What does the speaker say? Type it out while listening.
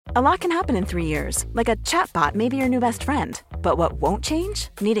A lot can happen in 3 years, like a chatbot may be your new best friend. But what won't change?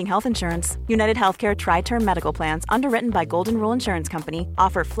 Needing health insurance. United Healthcare Tri-Term Medical Plans, underwritten by Golden Rule Insurance Company,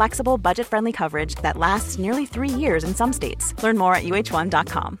 offer flexible, budget-friendly coverage that lasts nearly 3 years in some states. Learn more at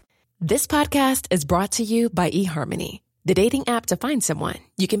uh1.com. This podcast is brought to you by eHarmony, the dating app to find someone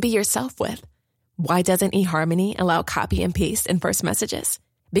you can be yourself with. Why doesn't eHarmony allow copy and paste in first messages?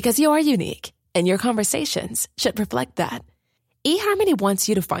 Because you are unique, and your conversations should reflect that. eHarmony wants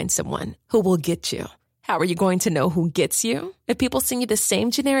you to find someone who will get you. How are you going to know who gets you? If people send you the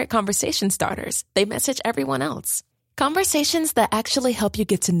same generic conversation starters they message everyone else. Conversations that actually help you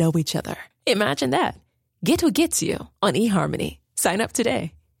get to know each other. Imagine that. Get who gets you on eHarmony. Sign up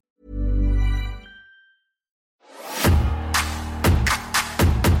today.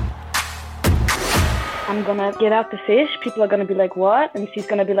 I'm gonna get out the fish, people are gonna be like, what? And she's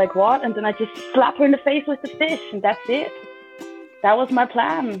gonna be like, what? And then I just slap her in the face with the fish, and that's it. That was my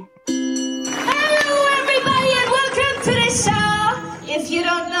plan. Hello everybody and welcome to the show. If you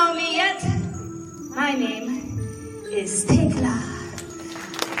don't know me yet, my name is Tekla.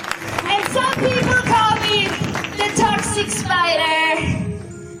 And some people call me the Toxic Spider.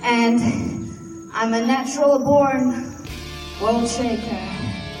 And I'm a natural born world shaker.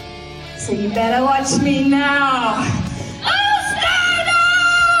 So you better watch me now. Oh,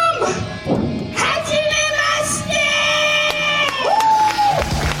 Stardom! Hajime Master!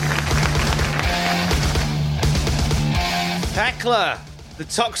 Tekla, the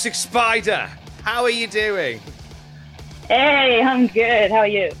Toxic Spider. How are you doing? Hey, I'm good. How are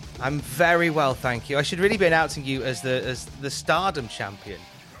you? I'm very well, thank you. I should really be announcing you as the Stardom champion,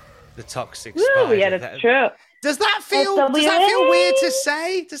 the Toxic Spider. Yeah, that's true. Does that feel weird to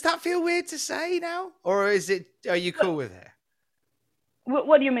say? Does that feel weird to say now? Or are you cool with it?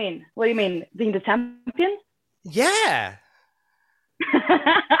 What do you mean? What do you mean? Being the champion? Yeah.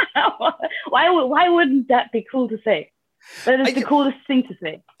 Why wouldn't that be cool to say? That is the coolest thing to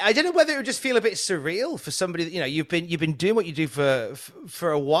say. I don't know whether it would just feel a bit surreal for somebody that, you've been doing what you do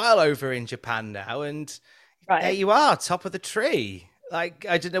for a while over in Japan now, and there you are, top of the tree. Like,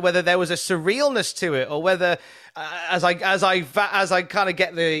 I didn't know whether there was a surrealness to it, or whether, as I kind of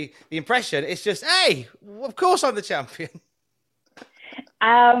get the impression, it's just, hey, of course I'm the champion.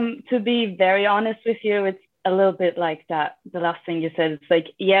 To be very honest with you, it's a little bit like that. The last thing you said, it's like,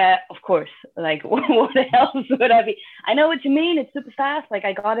 yeah, of course. Like, what else would I be? I know what you mean. It's super fast. Like,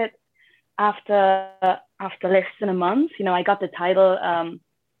 I got it after less than a month. I got the title.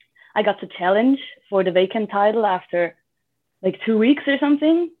 I got the challenge for the vacant title after like 2 weeks or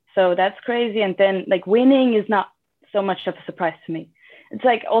something. So that's crazy. And then like winning is not so much of a surprise to me. It's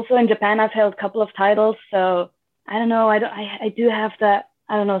like also in Japan, I've held a couple of titles. So I don't know. I do have that,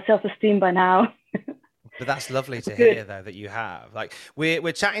 I don't know, self-esteem by now. But that's lovely to hear, though, that you have. Like,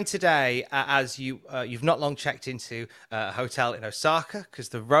 we're chatting today as you've not long checked into a hotel in Osaka, because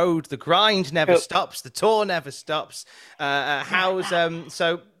the grind never stops, the tour never stops. Is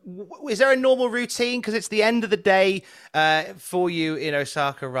there a normal routine? Because it's the end of the day for you in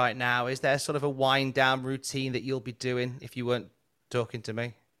Osaka right now. Is there sort of a wind down routine that you'll be doing if you weren't talking to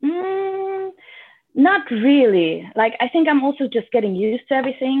me? Not really. Like, I think I'm also just getting used to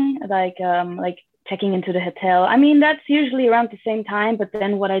everything. Like checking into the hotel. I mean, that's usually around the same time, but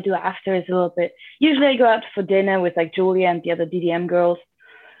then what I do after is a little bit, usually I go out for dinner with like Julia and the other DDM girls.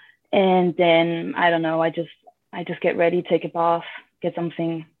 And then, I don't know, I just get ready, take a bath, get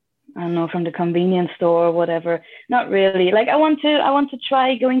something, I don't know, from the convenience store or whatever. Not really. Like, I want to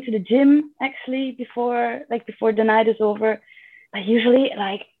try going to the gym actually before the night is over. But usually,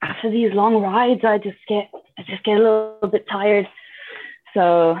 like, after these long rides, I just get a little bit tired.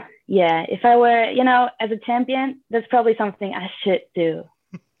 So yeah, if I were, as a champion, that's probably something I should do.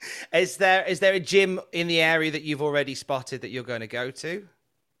 Is there a gym in the area that you've already spotted that you're going to go to?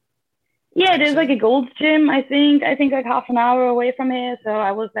 Yeah, there's like a Gold's Gym, I think like half an hour away from here. So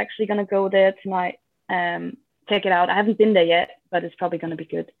I was actually going to go there tonight, check it out. I haven't been there yet, but it's probably going to be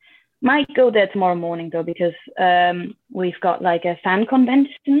good. Might go there tomorrow morning though, because we've got like a fan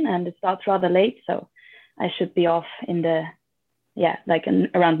convention and it starts rather late. So I should be off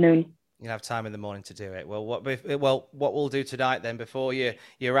around noon. You'll have time in the morning to do it. Well, what we'll do tonight then, before you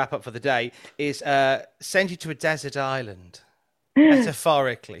wrap up for the day, is send you to a desert island,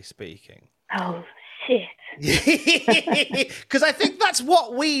 metaphorically speaking. Oh, shit. Because I think that's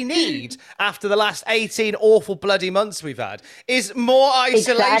what we need after the last 18 awful bloody months we've had, is more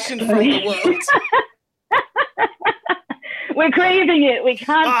isolation from the world. We're craving it. We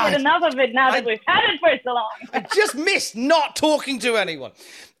can't get enough of it now that we've had it for so long. I just missed not talking to anyone.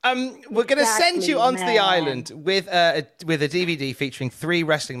 We're going to send you onto the island with a DVD featuring 3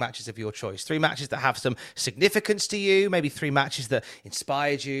 wrestling matches of your choice. 3 matches that have some significance to you, maybe 3 matches that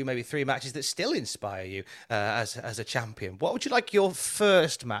inspired you, maybe 3 matches that still inspire you as a champion. What would you like your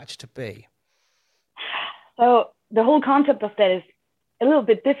first match to be? So the whole concept of that is a little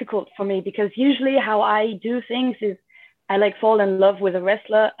bit difficult for me, because usually how I do things is I like fall in love with a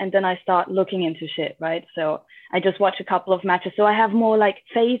wrestler and then I start looking into shit, right? So I just watch a couple of matches. So I have more like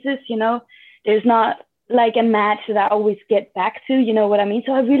phases, you know, there's not like a match that I always get back to, you know what I mean?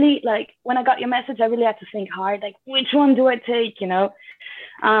 So I really like, when I got your message, I really had to think hard, like which one do I take, you know?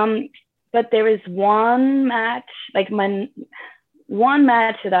 But there is one match, like one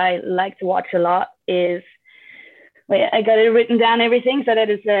match that I like to watch a lot is, wait, I got it written down, everything. So that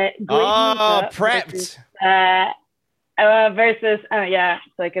is a great prepped. Versus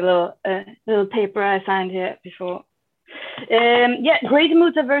it's like a little paper I signed here before. Great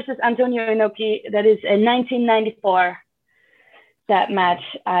Muta versus Antonio Inoki. That is a 1994. That match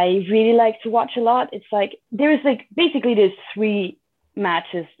I really like to watch a lot. It's like there's 3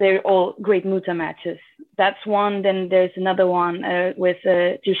 matches. They're all Great Muta matches. That's one. Then there's another one with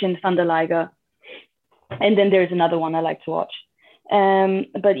Jushin Van der Liger, and then there's another one I like to watch.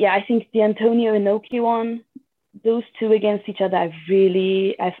 But yeah, I think the Antonio Inoki one, those 2 against each other,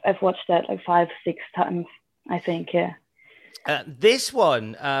 I've watched that like 5-6 times, I think. Yeah. This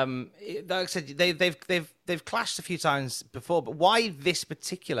one, like I said, they've clashed a few times before, but why this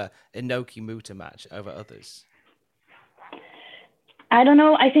particular Inoki Muta match over others? I don't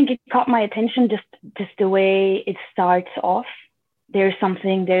know. I think it caught my attention just the way it starts off. There's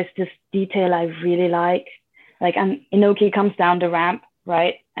this detail I really like. Like, Inoki comes down the ramp,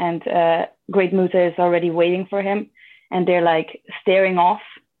 right? And Great Muta is already waiting for him, and they're like staring off,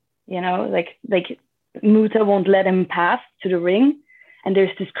 you know, like Muta won't let him pass to the ring, and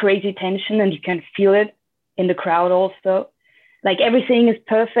there's this crazy tension, and you can feel it in the crowd also. Like everything is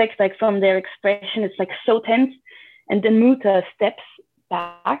perfect, like from their expression, it's like so tense. And then Muta steps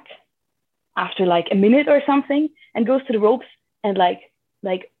back after like a minute or something and goes to the ropes and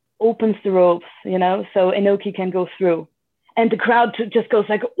like opens the ropes, you know, so Inoki can go through. And the crowd just goes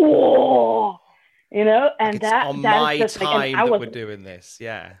like, "Oh," you know, and it's on my time that we're doing this,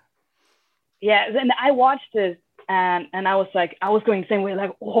 yeah. And I watched it, and I was going the same way,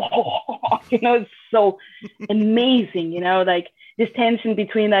 like, "Oh," you know, it's so amazing, you know, like this tension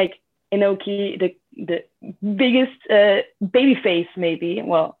between like Inoki, the biggest baby face, maybe.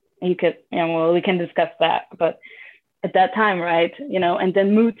 Well, we can discuss that, but at that time, right, you know, and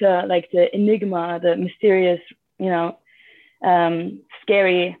then Muta, like the enigma, the mysterious, you know,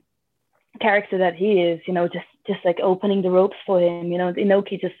 scary character that he is, you know, just like opening the ropes for him, you know,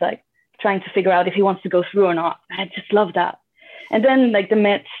 Inoki just like trying to figure out if he wants to go through or not. I just love that. And then like the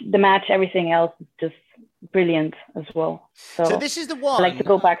match, everything else is just brilliant as well. So this is the one. I like to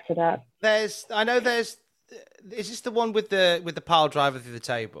go back to that. Is this the one with the pile driver through the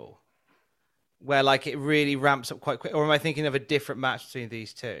table, where like it really ramps up quite quick, or am I thinking of a different match between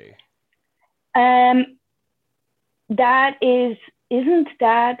these 2? That isn't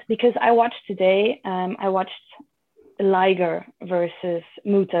that, because I watched today, I watched Liger versus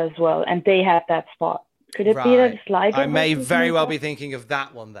Muta as well, and they had that spot. Could it be that it's Liger? I may very well be thinking of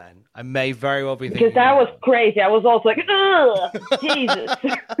that one then. I may very well be thinking. Because that was crazy. I was also like, ugh, Jesus.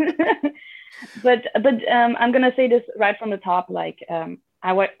 But I'm gonna say this right from the top, like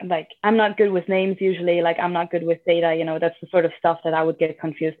I'm not good with names usually, like I'm not good with data, you know, that's the sort of stuff that I would get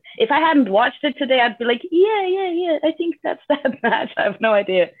confused. If I hadn't watched it today, I'd be like, yeah, I think that's that match. I have no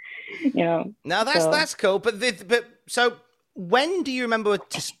idea, you know. Now that's cool, but so when do you remember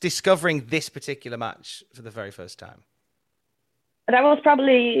discovering this particular match for the very first time? That was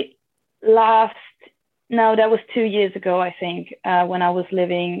probably that was 2 years ago, I think, when I was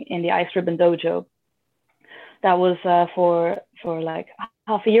living in the Ice Ribbon Dojo. That was for like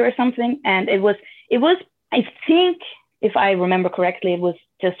half a year or something. And it was, I think, if I remember correctly, it was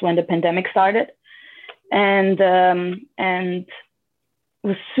just when the pandemic started. And it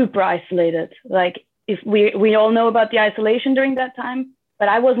was super isolated. Like, if we all know about the isolation during that time, but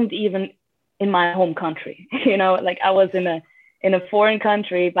I wasn't even in my home country, you know, like I was in a foreign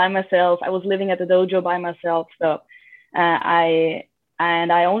country by myself. I was living at the dojo by myself. So I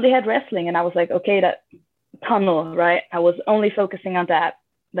only had wrestling, and I was like, okay, that tunnel, right? I was only focusing on that,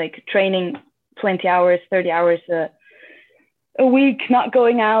 like training 20 hours, 30 hours a week, not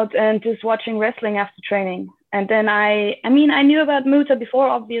going out and just watching wrestling after training. And then I mean, I knew about Muta before,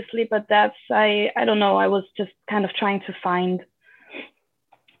 obviously, but I don't know. I was just kind of trying to find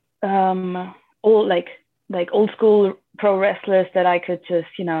all like old school pro wrestlers that I could just,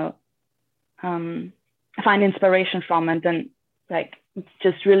 find inspiration from. And then like it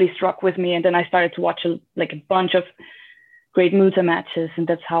just really struck with me. And then I started to watch a bunch of great Muta matches, and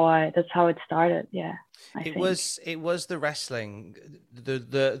that's how it started. Yeah. It was the wrestling,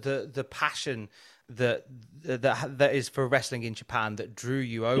 the passion that is for wrestling in Japan that drew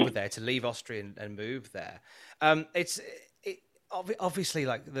you over there to leave Austria and move there. Obviously,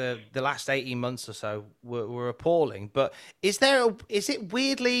 like the last 18 months or so were appalling, but is it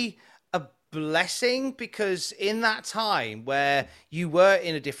weirdly a blessing, because in that time where you were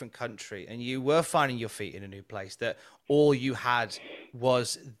in a different country and you were finding your feet in a new place, that all you had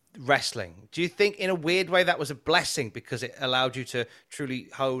was wrestling? Do you think in a weird way that was a blessing because it allowed you to truly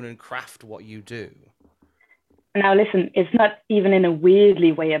hone and craft what you do? Now listen, it's not even in a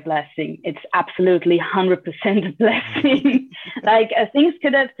weirdly way a blessing. It's absolutely 100% a blessing. Like things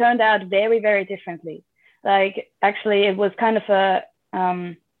could have turned out very, very differently. Like actually it was kind of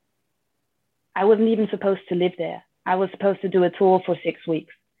I wasn't even supposed to live there. I was supposed to do a tour for 6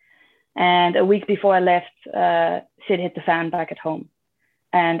 weeks. And a week before I left, shit hit the fan back at home.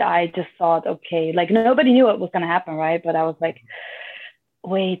 And I just thought, okay, like nobody knew what was going to happen, right? But I was like,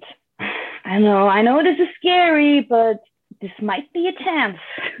 wait, I know this is scary, but this might be a chance.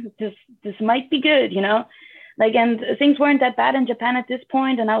 This might be good, Like, and things weren't that bad in Japan at this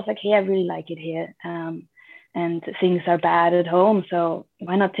point. And I was like, hey, I really like it here. And things are bad at home, so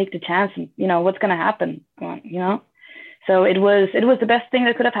why not take the chance? And what's going to happen? So it was the best thing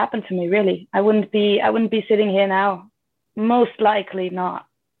that could have happened to me, really. I wouldn't be sitting here now, most likely not,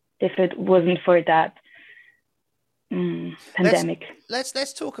 if it wasn't for that pandemic.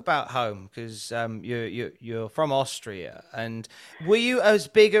 Let's talk about home, because you're from Austria, and were you as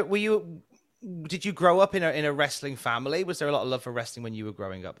big? Did you grow up in a wrestling family? Was there a lot of love for wrestling when you were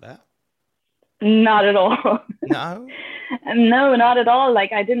growing up there? Not at all. No? No, not at all.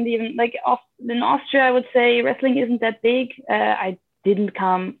 Like I didn't even in Austria, I would say wrestling isn't that big. I didn't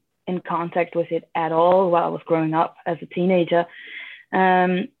come in contact with it at all while I was growing up as a teenager.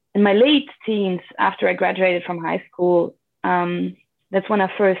 In my late teens, after I graduated from high school, that's when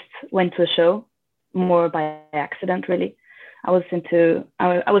I first went to a show, more by accident, really. I was into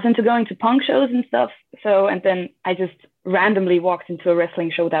going to punk shows and stuff. So, and then I just randomly walked into a wrestling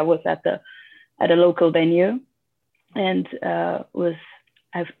show that was at a local venue, and I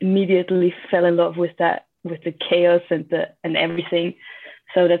immediately fell in love with the chaos and everything.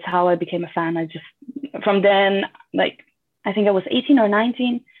 So that's how I became a fan. From then, like, I think I was 18 or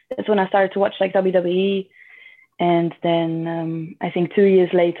 19. That's when I started to watch like WWE. And then I think 2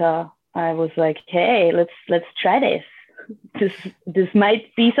 years later, I was like, hey, let's try this. This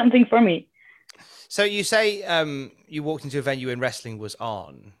might be something for me. So you say you walked into a venue and wrestling was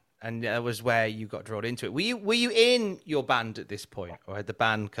on, and that was where you got drawn into it. Were you in your band at this point, or had the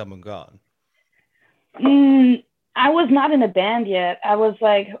band come and gone? I was not in a band yet.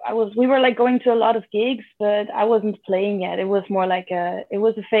 We were like going to a lot of gigs, but I wasn't playing yet. It was more like it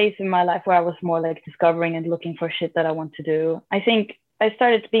was a phase in my life where I was more like discovering and looking for shit that I want to do. I think I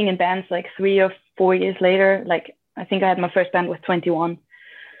started being in bands like 3 or 4 years later. Like, I think I had my first band with 21.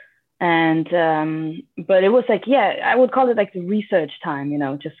 And, but it was like, yeah, I would call it like the research time,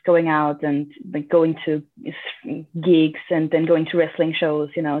 just going out and like going to gigs and then going to wrestling shows,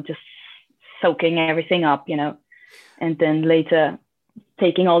 just soaking everything up, and then later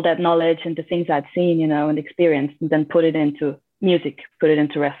taking all that knowledge and the things I'd seen, and experienced, and then put it into music, put it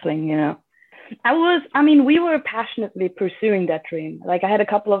into wrestling, we were passionately pursuing that dream. Like I had a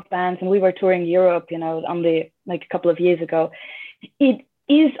couple of bands and we were touring Europe, only like a couple of years ago. It's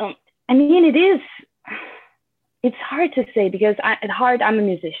hard to say because at heart, I'm a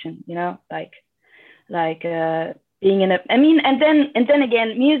musician, being in and then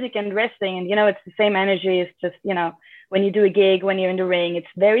again, music and wrestling, and, it's the same energy. It's just, when you do a gig, when you're in the ring, it's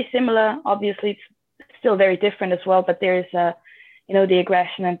very similar. Obviously it's still very different as well, but there's the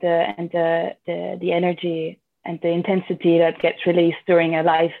aggression and the energy and the intensity that gets released during a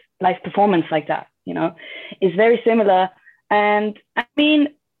live performance like that, is very similar. And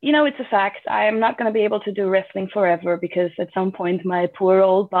it's a fact. I am not going to be able to do wrestling forever because at some point my poor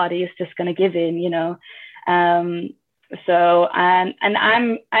old body is just going to give in, So, and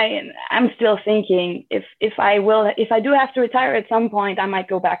I'm still thinking if I do have to retire at some point, I might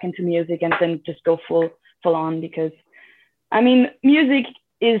go back into music and then just go full on, because music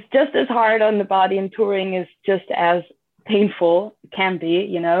is just as hard on the body and touring is just as painful, can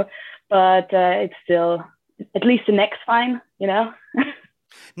be, but it's at least the neck's fine, you know.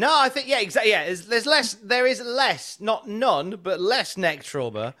 No, I think exactly. Yeah, there is less, not none, but less neck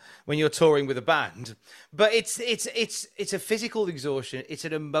trauma when you're touring with a band. But it's a physical exhaustion. It's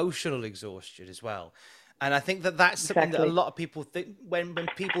an emotional exhaustion as well. And I think that's something that a lot of people think when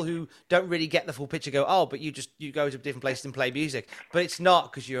people who don't really get the full picture go, oh, but you go to different places and play music. But it's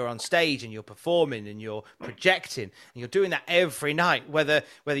not, because you're on stage and you're performing and you're projecting and you're doing that every night. Whether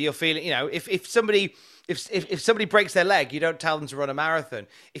you're feeling, if somebody breaks their leg, you don't tell them to run a marathon.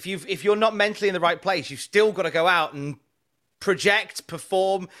 If you're not mentally in the right place, you've still got to go out and project,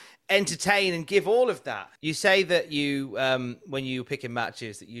 perform, entertain, and give all of that. You say that you, when you pick in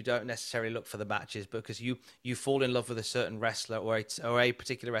matches, that you don't necessarily look for the matches because you fall in love with a certain wrestler or a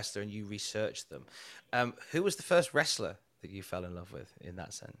particular wrestler and you research them. Who was the first wrestler that you fell in love with in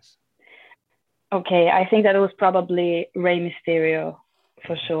that sense? Okay, I think that it was probably Rey Mysterio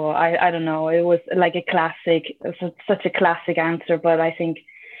for sure. I don't know. It was like a classic, such a classic answer, but I think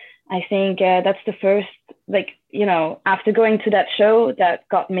that's the first, after going to that show that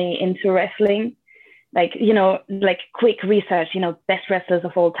got me into wrestling, quick research, best wrestlers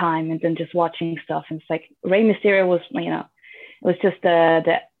of all time, and then just watching stuff. And it's like Rey Mysterio was, it was just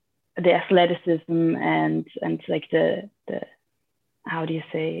the athleticism and like the how do you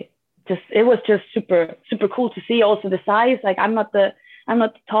say, just, it was just super, super cool to see. Also the size, like I'm not the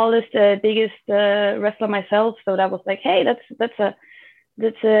tallest, biggest wrestler myself. So that was like, hey, that's a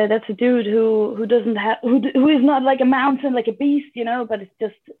dude who doesn't have, who is not like a mountain, like a beast, but it's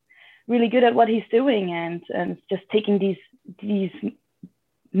just really good at what he's doing and just taking these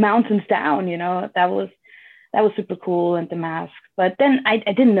mountains down, that was super cool. And the mask. But then I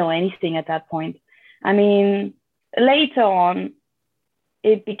didn't know anything at that point. I mean, later on,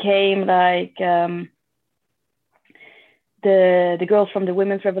 it became like the girls from the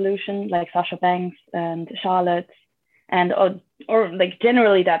Women's Revolution, like Sasha Banks and Charlotte, and or like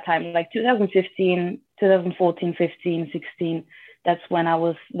generally that time, like 2015, 2014, 15, 16. That's when I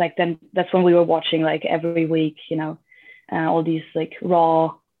was like, then that's when we were watching like every week, all these like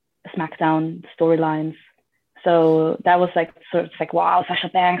Raw, SmackDown storylines. So that was like, sort of like, wow, Sasha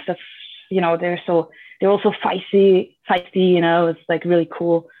Banks, that's, they're also feisty, it's like really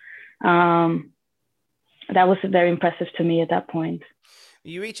cool. That was very impressive to me at that point.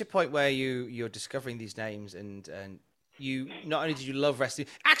 You reach a point where you're discovering these names and you, not only did you love wrestling,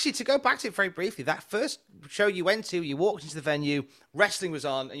 actually, to go back to it very briefly, that first show you went to, you walked into the venue, wrestling was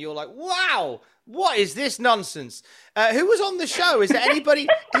on, and you're like, wow, what is this nonsense? Who was on the show? Is there anybody?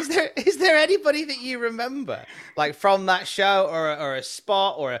 is there anybody that you remember, like from that show, or a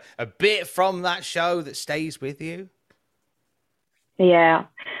spot, or a bit from that show that stays with you? Yeah.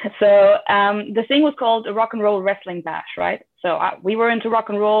 So the thing was called a Rock and Roll Wrestling Bash, right? So we were into rock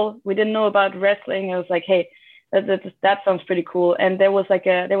and roll. We didn't know about wrestling. It was like, hey, that sounds pretty cool. And there was like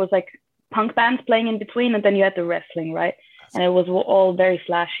punk bands playing in between, and then you had the wrestling, right? And it was all very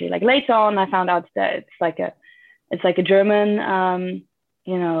flashy. Like later on, I found out that it's like a German, I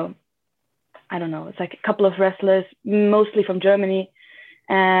don't know. It's like a couple of wrestlers, mostly from Germany,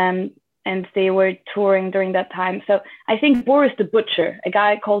 and they were touring during that time. So I think Boris the Butcher, a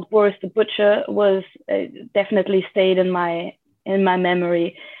guy called Boris the Butcher, was definitely stayed in my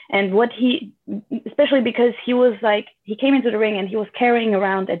memory. And what he, especially because he came into the ring and he was carrying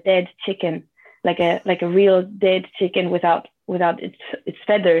around a dead chicken, like a real dead chicken without its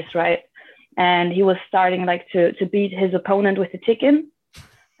feathers, right? And he was starting like to beat his opponent with the chicken,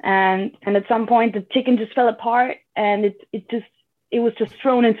 and at some point the chicken just fell apart, and it was just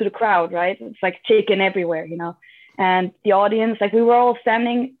thrown into the crowd, right? It's like chicken everywhere, and the audience, like we were all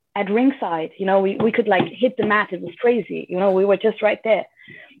standing at ringside, we could like hit the mat. It was crazy, we were just right there,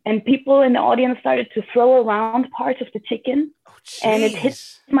 and people in the audience started to throw around parts of the chicken, and it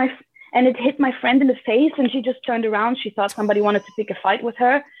hit my friend in the face, and she just turned around. She thought somebody wanted to pick a fight with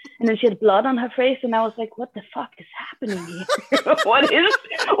her, and then she had blood on her face, and I was like, what the fuck is happening here? What is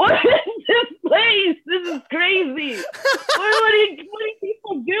this place? This is crazy. What are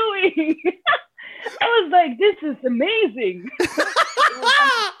people doing? I was like, this is amazing.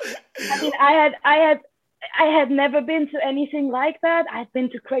 I mean, I had never been to anything like that. I'd been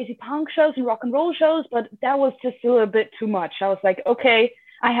to crazy punk shows and rock and roll shows, but that was just a little bit too much. I was like, okay,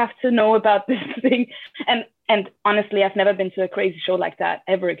 I have to know about this thing. And honestly, I've never been to a crazy show like that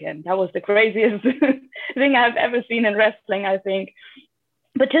ever again. That was the craziest thing I've ever seen in wrestling, I think.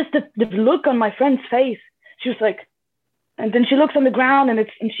 But just the look on my friend's face, she was like, and then she looks on the ground and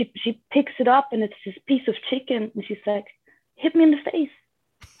she picks it up, and it's this piece of chicken, and she's like, hit me in the face.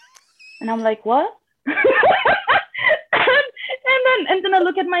 And I'm like, what? and And then I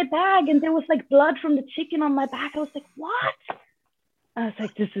look at my bag, and there was like blood from the chicken on my back. I was like, what? I was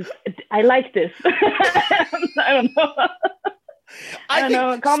like, I like this. I don't know. I don't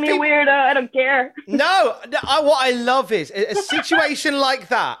know. Call me a weirdo. I don't care. No, what I love is a situation like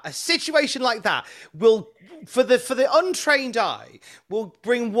that. A situation like that will, for the untrained eye, will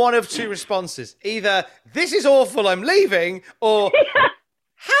bring one of two responses. Either this is awful, I'm leaving, or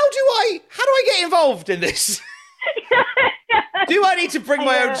how do I get involved in this? Do I need to bring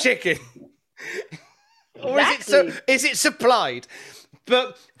my own chicken? Or is it supplied?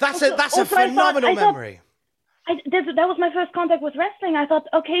 But that's a phenomenal memory. That was my first contact with wrestling. I thought,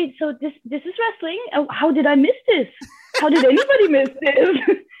 okay, so this is wrestling. How did I miss this? How did anybody miss this?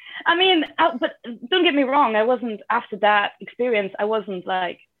 I mean, but don't get me wrong. I wasn't, after that experience, I wasn't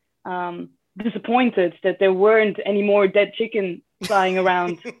like disappointed that there weren't any more dead chicken flying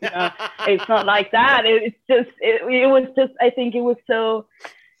around. You know? It's not like that. It was just, I think it was so,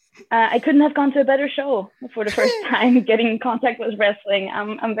 I couldn't have gone to a better show for the first time getting in contact with wrestling.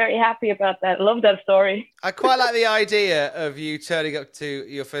 I'm very happy about that. I love that story. I quite like the idea of you turning up to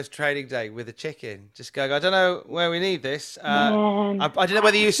your first training day with a chicken. Just going, I don't know where we need this. I don't know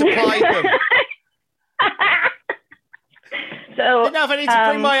whether you supplied them. So, didn't have any to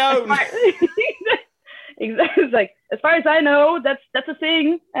bring my own. Exactly. It's like, as far as I know, that's a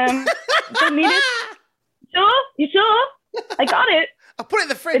thing. Don't need it. Sure? You sure? I got it. I'll put it in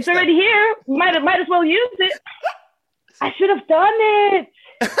the fridge. It's already here. Might as well use it. I should have done it.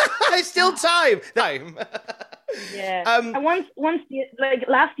 There's still time. Yeah. I once like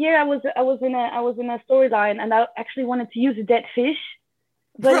last year I was in a storyline, and I actually wanted to use a dead fish,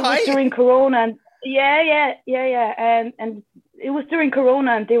 but it was during Corona. And yeah. And it was during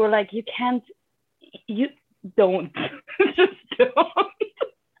Corona, and they were like, you don't just don't.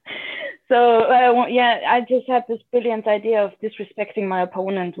 So I just had this brilliant idea of disrespecting my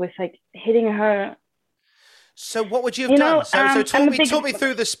opponent with like hitting her. So what would you have done? So talk me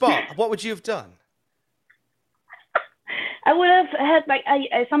through the spot. What would you have done? I would have had like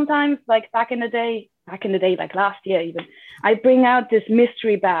I sometimes, like back in the day, like last year even, I bring out this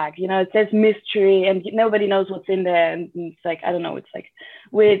mystery bag. You know, it says mystery, and nobody knows what's in there, and it's like, I don't know, it's like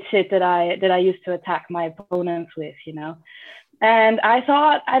weird shit that I used to attack my opponents with. You know. And I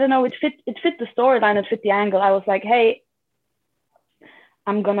thought, I don't know, it fit the storyline, it fit the angle. I was like, hey,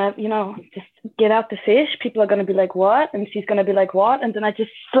 I'm gonna, just get out the fish. People are gonna be like, what? And she's gonna be like, what? And then I just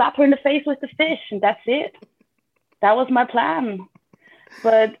slap her in the face with the fish, and that's it. That was my plan.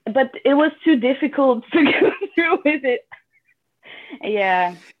 But it was too difficult to go through with it.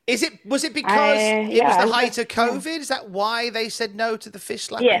 Yeah. Was it because it was the height of COVID? Yeah. Is that why they said no to the fish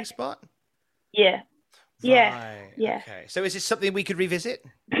slapping spot? Yeah. Yeah. Right. Yeah. Okay. So is this something we could revisit?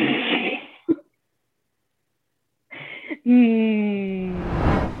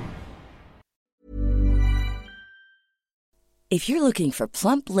 If you're looking for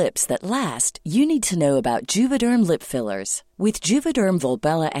plump lips that last, you need to know about Juvederm lip fillers. With Juvederm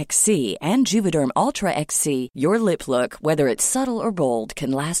Volbella XC and Juvederm Ultra XC, your lip look, whether it's subtle or bold, can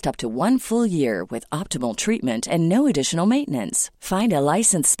last up to 1 full year with optimal treatment and no additional maintenance. Find a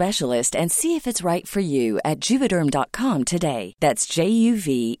licensed specialist and see if it's right for you at Juvederm.com today. That's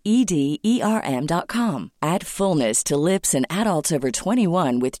JUVEDERM.com. Add fullness to lips in adults over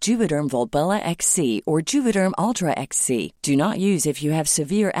 21 with Juvederm Volbella XC or Juvederm Ultra XC. Do not use if you have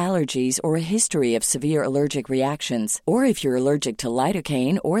severe allergies or a history of severe allergic reactions, or if you're allergic to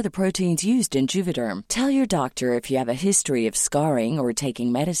lidocaine or the proteins used in Juvederm. Tell your doctor if you have a history of scarring or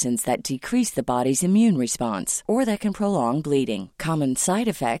taking medicines that decrease the body's immune response or that can prolong bleeding. Common side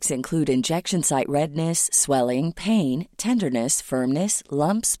effects include injection site redness, swelling, pain, tenderness, firmness,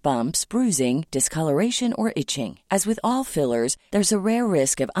 lumps, bumps, bruising, discoloration, or itching. As with all fillers, there's a rare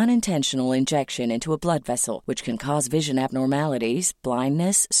risk of unintentional injection into a blood vessel, which can cause vision abnormalities,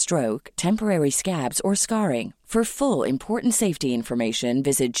 blindness, stroke, temporary scabs, or scarring. For full, important safety information,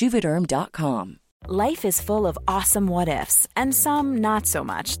 visit Juvederm.com. Life is full of awesome what-ifs, and some not so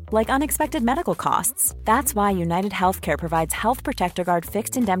much, like unexpected medical costs. That's why United Healthcare provides Health Protector Guard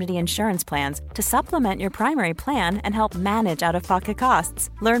fixed indemnity insurance plans to supplement your primary plan and help manage out-of-pocket costs.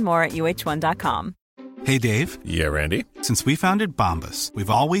 Learn more at UH1.com. Hey, Dave. Yeah, Randy. Since we founded Bombas, we've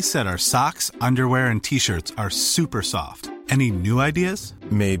always said our socks, underwear, and T-shirts are super soft. Any new ideas?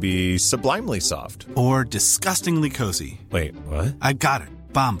 Maybe sublimely soft. Or disgustingly cozy. Wait, what? I got it.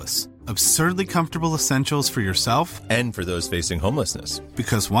 Bombas. Absurdly comfortable essentials for yourself and for those facing homelessness.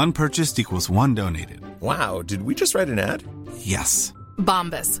 Because one purchased equals one donated. Wow, did we just write an ad? Yes.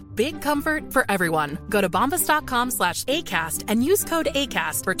 Bombas. Big comfort for everyone. Go to bombas.com/ACAST and use code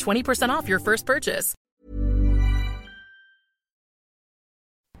ACAST for 20% off your first purchase.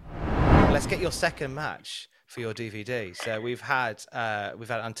 let's get your second match for your DVD. So we've had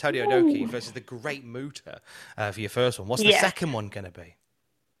Antonio Inoki versus the Great Muta for your first one. What's the second one going to be?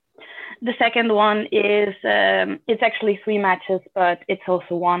 The second one is it's actually 3 matches, but it's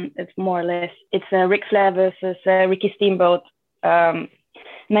also one. It's more or less it's Ric Flair versus Ricky Steamboat,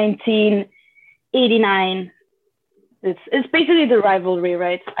 1989. It's basically the rivalry,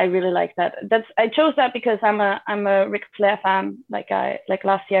 right? I really like that. I chose that because I'm a Ric Flair fan. Like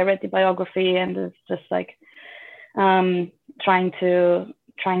last year I read the biography, and it's just like trying to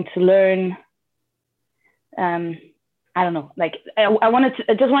learn. I don't know. Like I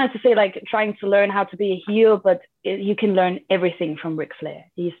just wanted to say like trying to learn how to be a heel, but you can learn everything from Ric Flair.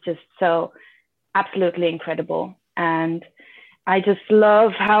 He's just so absolutely incredible, and I just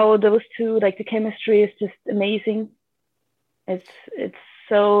love how those two, like the chemistry is just amazing. It's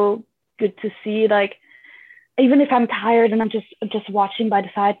so good to see. Like even if I'm tired and I'm just watching by the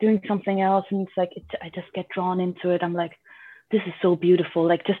side doing something else, and it's like I just get drawn into it. I'm like, this is so beautiful.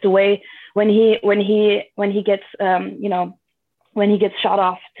 Like just the way when he gets when he gets shot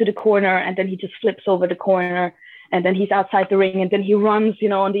off to the corner, and then he just flips over the corner, and then he's outside the ring, and then he runs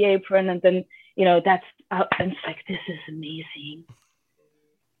on the apron, and then that's out, and it's like, this is amazing.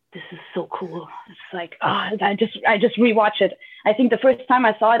 This is so cool. It's like, I just rewatch it. I think the first time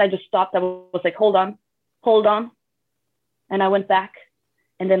I saw it, I just stopped. I was like, hold on. And I went back,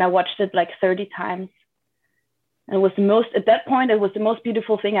 and then I watched it like 30 times. And it was at that point, it was the most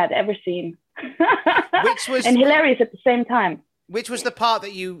beautiful thing I'd ever seen. And hilarious at the same time. Which was the part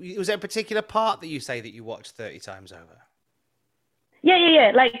that was there a particular part that you say that you watched 30 times over?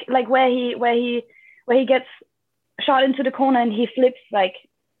 Yeah. Like where he gets shot into the corner and he flips, like,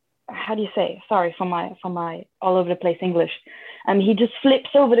 how do you say? Sorry for my all over the place English. He just flips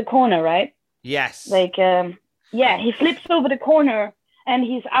over the corner, right? Yes. Like, he flips over the corner, and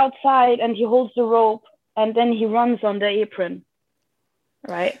he's outside, and he holds the rope, and then he runs on the apron,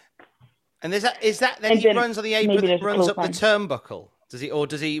 right? And is that then he runs on the apron and runs up the turnbuckle? Does he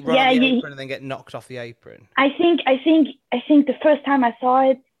run on the apron and then get knocked off the apron? I think the first time I saw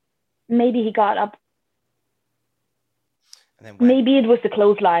it, maybe he got up. And then maybe it was the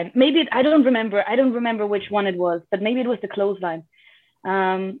clothesline. I don't remember which one it was, but maybe it was the clothesline.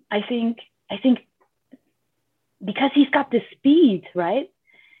 I think because he's got the speed, right?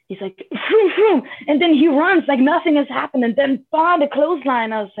 He's like, vroom, vroom, and then he runs like nothing has happened, and then the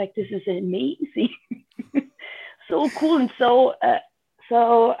clothesline. I was like, this is amazing. So cool, and so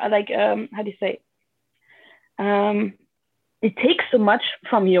like, how do you say? It takes so much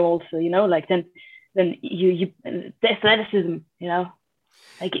from you also, like then you the athleticism,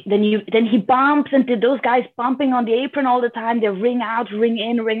 like then he bumps, and those guys bumping on the apron all the time. They ring out, ring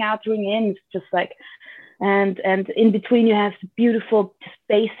in, ring out, ring in. It's just like, and in between you have the beautiful just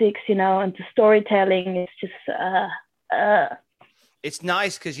basics, and the storytelling. It's just It's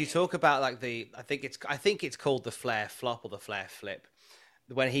nice because you talk about like I think it's called the Flair flop or the Flair flip.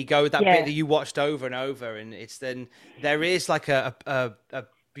 When he goes that bit that you watched over and over, and it's then there is like a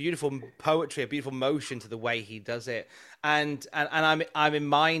beautiful poetry, a beautiful motion to the way he does it, and I'm in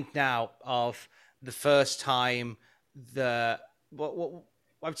mind now of the first time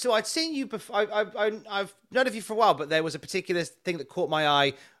so I'd seen you before. I've known of you for a while, but there was a particular thing that caught my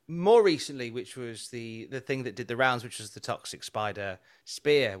eye more recently, which was the thing that did the rounds, which was the Toxic Spider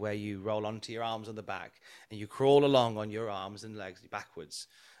spear, where you roll onto your arms on the back and you crawl along on your arms and legs backwards,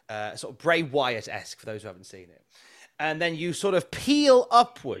 sort of Bray Wyatt-esque for those who haven't seen it. And then you sort of peel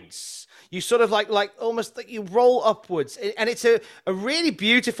upwards. You sort of like almost like you roll upwards, and it's a really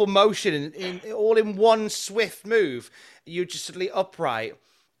beautiful motion, all in one swift move. You're just suddenly upright,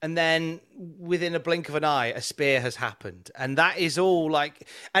 and then within a blink of an eye, a spear has happened, and that is all like,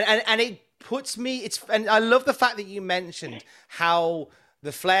 and it puts me. And I love the fact that you mentioned how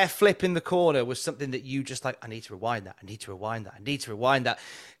the Flair flip in the corner was something that you just like, I need to rewind that. I need to rewind that. I need to rewind that.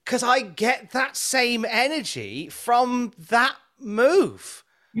 Because I get that same energy from that move.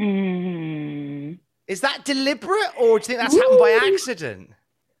 Is that deliberate, or do you think that's happened by accident?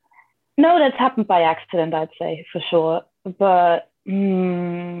 No, that's happened by accident, I'd say, for sure. But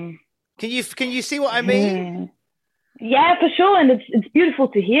can you see what I mean? Yeah, for sure. And it's beautiful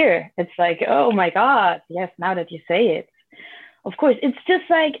to hear. It's like, oh my God, yes, now that you say it. Of course, it's just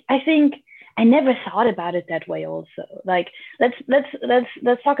like, I think I never thought about it that way also. Like, let's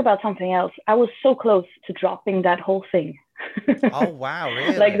talk about something else. I was so close to dropping that whole thing. Oh, wow,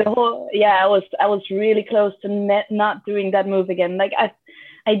 really? Like I was really close to not doing that move again. Like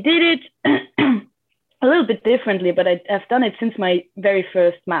I did it a little bit differently, but I've done it since my very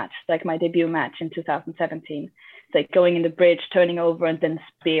first match, like my debut match in 2017. like going in the bridge, turning over, and then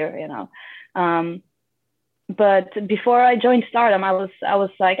spear, but before I joined Stardom, I was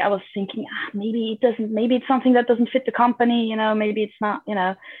thinking, maybe it's something that doesn't fit the company, maybe it's not,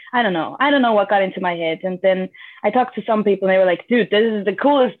 I don't know what got into my head. And then I talked to some people and they were like, dude, this is the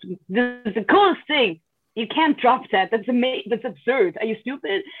coolest thing. You can't drop that. That's absurd. Are you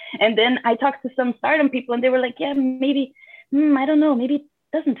stupid? And then I talked to some Stardom people and they were like, yeah, maybe, I don't know, maybe it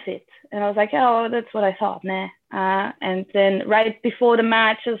doesn't fit. And I was like, oh, that's what I thought, nah. And then right before the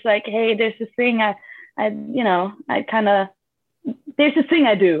match, I was like, hey, there's this thing there's this thing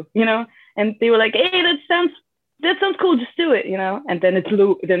I do, and they were like, hey, that sounds cool, just do it, and then it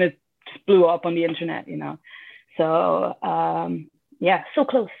just blew up on the internet, so so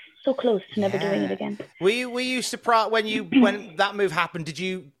close to never doing it again. Were you surprised when that move happened?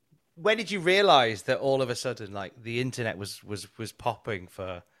 When did you realize that all of a sudden, like, the internet was popping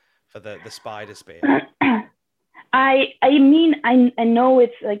for the spider spear? I mean, I know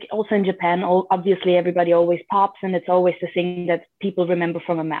it's like also in Japan, obviously everybody always pops, and it's always the thing that people remember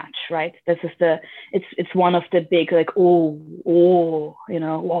from a match, right? This is it's one of the big, like, whoa,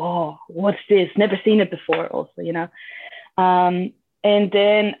 what's this? Never seen it before also, and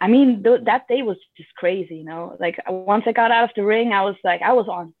then, I mean, that day was just crazy, like once I got out of the ring, I was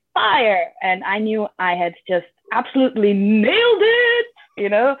on fire, and I knew I had just absolutely nailed it.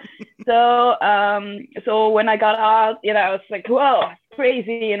 So when I got out, I was like, whoa,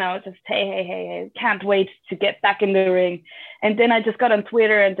 crazy, just hey, can't wait to get back in the ring. And then I just got on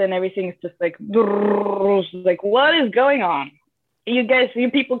Twitter, and then everything is just like what is going on? You guys,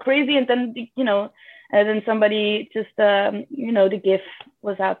 you people crazy? And then, and then somebody just, the GIF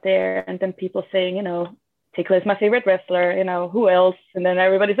was out there, and then people saying, Tekla is my favorite wrestler, who else? And then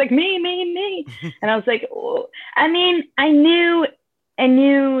everybody's like, me. And I was like, oh. I mean, I knew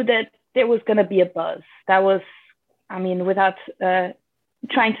that there was going to be a buzz. That was, I mean, without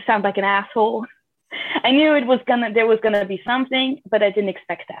trying to sound like an asshole, I knew there was gonna be something, but I didn't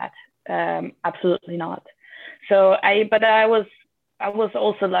expect that. Absolutely not. So I was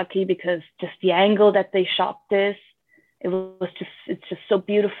also lucky because just the angle that they shot this, it's just so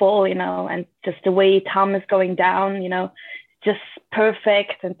beautiful, and just the way Tom is going down, just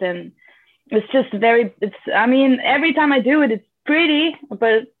perfect. And then I mean, every time I do it, it's pretty,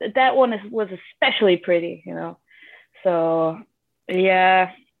 but that one was especially pretty, so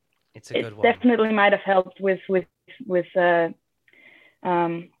yeah, it's a good one. Definitely might have helped with the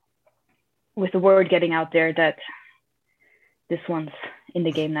word getting out there that this one's in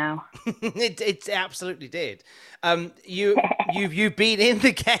the game now. It absolutely did. You've been in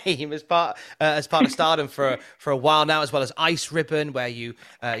the game as part of Stardom for a while now, as well as Ice Ribbon, where you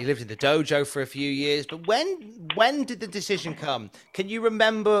lived in the dojo for a few years. But when did the decision come? Can you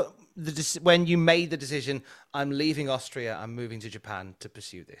remember when you made the decision? I'm leaving Austria. I'm moving to Japan to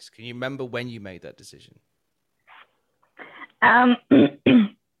pursue this. Can you remember when you made that decision?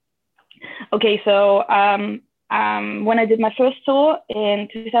 Okay, so when I did my first tour in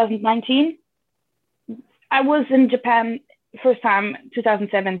 2019, I was in Japan first time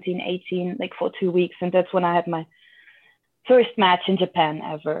 2017-18, like for 2 weeks, and that's when I had my first match in Japan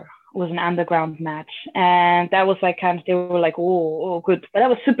ever. It was an underground match, and that was like they were like, oh good, but that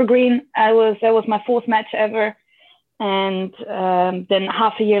was Super Green. That was my fourth match ever, and then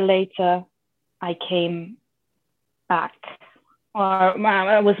half a year later, I came back. Or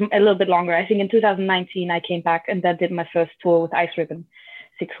it was a little bit longer. I think in 2019 I came back and then did my first tour with Ice Ribbon,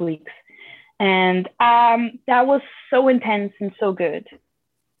 6 weeks, and that was so intense and so good.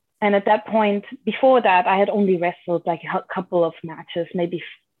 And at that point, before that, I had only wrestled like a couple of matches, maybe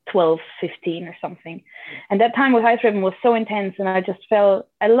 12, 15 or something. And that time with Ice Ribbon was so intense, and I just I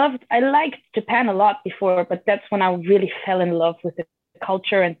liked Japan a lot before, but that's when I really fell in love with the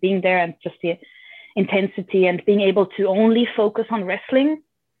culture and being there, and just the intensity and being able to only focus on wrestling.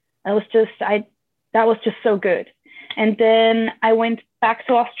 That was just so good. And then I went back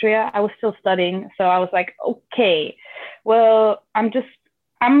to Austria. I was still studying, so I was like, okay, well, I'm just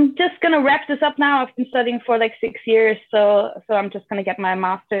gonna wrap this up now. I've been studying for like 6 years, so I'm just gonna get my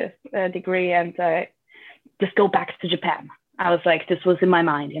master's degree and just go back to Japan. I was like, this was in my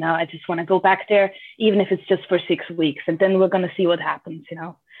mind, I just want to go back there, even if it's just for 6 weeks, and then we're gonna see what happens,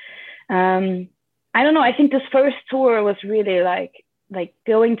 I don't know. I think this first tour was really like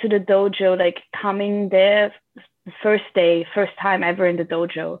going to the dojo, like coming there the first day, first time ever in the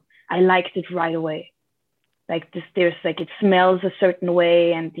dojo. I liked it right away. Like there's like, it smells a certain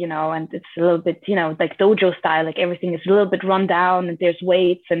way, and, and it's a little bit, like dojo style, like everything is a little bit run down, and there's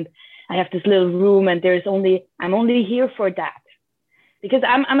weights, and I have this little room, and I'm only here for that. because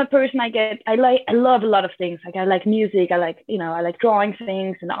I'm a person, I love a lot of things. Like I like music, I like drawing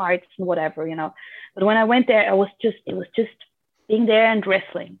things and arts and whatever, But when I went there, it was just being there and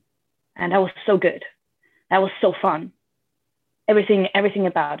wrestling. And that was so good. That was so fun. Everything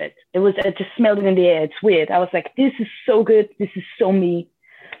about it. I just smelled it in the air. It's weird. I was like, this is so good. This is so me.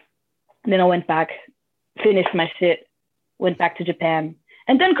 And then I went back, finished my shit, went back to Japan.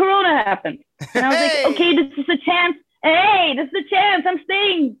 And then Corona happened. And I was like, okay, this is a chance. Hey, this is a chance. I'm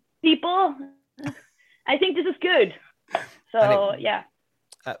staying, people. I think this is good. So, yeah.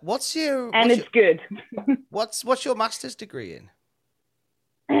 It's good. What's your master's degree in?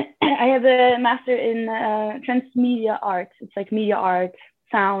 I have a master in transmedia arts. It's like media art,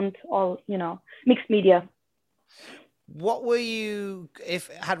 sound, all, mixed media. What were you,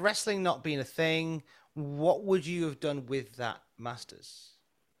 had wrestling not been a thing, what would you have done with that master's?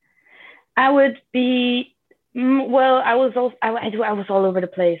 I would be, I was all over the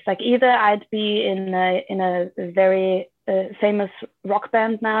place. Like either I'd be in a very famous rock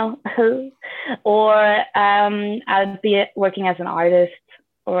band now, or I'd be working as an artist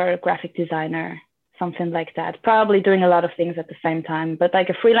or a graphic designer, something like that. Probably doing a lot of things at the same time, but like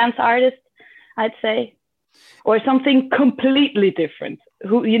a freelance artist, I'd say, or something completely different.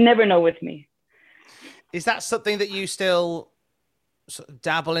 Who you never know with me. Is that something that you still sort of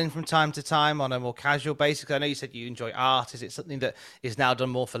dabble in from time to time on a more casual basis? I know you said you enjoy art. Is it something that is now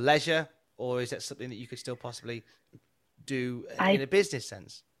done more for leisure, or is it something that you could still possibly do in a business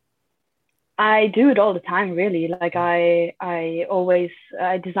sense? I do it all the time, really. Like I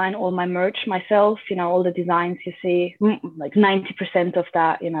design all my merch myself, all the designs you see, like 90% of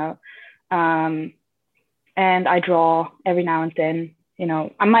that, and I draw every now and then.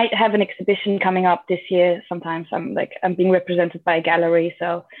 I might have an exhibition coming up this year. Sometimes I'm being represented by a gallery.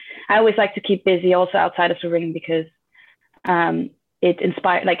 So I always like to keep busy also outside of the ring, because it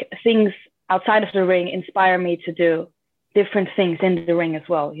inspires, like things outside of the ring inspire me to do different things in the ring as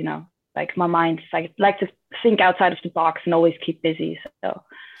well, like my mind, I like to think outside of the box and always keep busy. So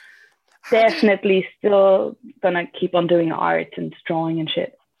definitely still gonna keep on doing art and drawing and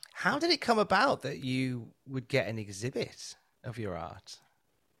shit. How did it come about that you would get an exhibit of your art?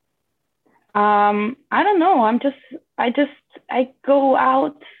 I don't know. I go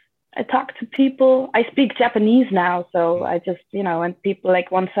out, I talk to people. I speak Japanese now. So I just, and people, like,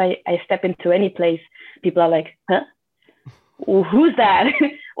 once I step into any place, people are like, huh? Who's that?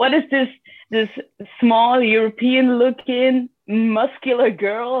 What is this small European looking muscular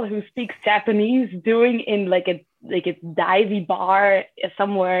girl who speaks Japanese doing in like a divey bar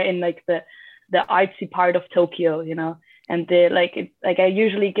somewhere in like the artsy part of Tokyo, And I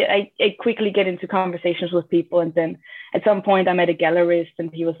quickly get into conversations with people, and then at some point I met a gallerist,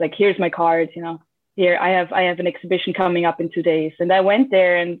 and he was like, "Here's my card, here I have an exhibition coming up in 2 days." And I went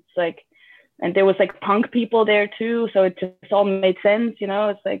there, and it's like, and there was like punk people there too, so it just all made sense,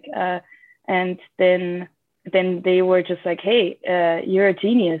 It's like, and then they were just like, "Hey, you're a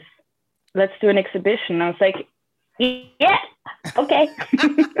genius. Let's do an exhibition." I was like, "Yeah, okay."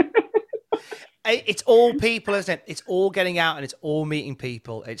 It's all people, isn't it? It's all getting out and it's all meeting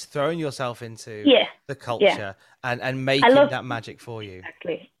people. It's throwing yourself into the culture and making that magic for you.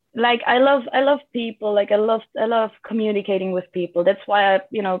 Exactly. Like I love people. Like I love communicating with people. That's why I,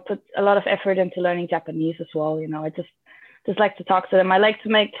 put a lot of effort into learning Japanese as well. I just like to talk to them. I like to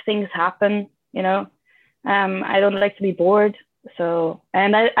make things happen. I don't like to be bored. So,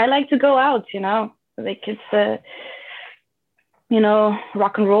 and I like to go out. Like it's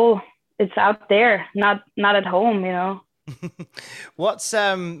rock and roll. It's out there, not at home. What's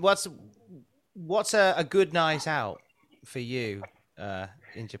a good night out for you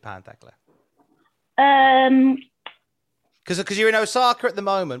in Japan, Tekla? Because you're in Osaka at the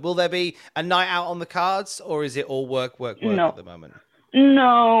moment. Will there be a night out on the cards, or is it all work no. at the moment?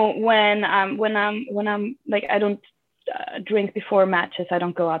 No, when I'm like, I don't drink before matches. I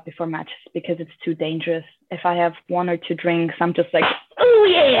don't go out before matches because it's too dangerous. If I have 1 or 2 drinks, I'm just like, oh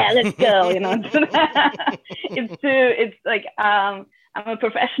yeah, let's go. It's like I'm a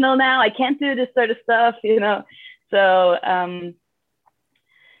professional now. I can't do this sort of stuff. So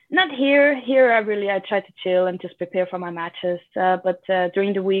not here. Here I try to chill and just prepare for my matches. But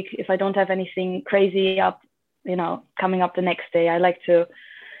during the week, if I don't have anything crazy up, coming up the next day, I like to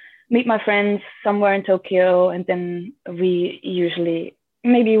meet my friends somewhere in Tokyo, and then we usually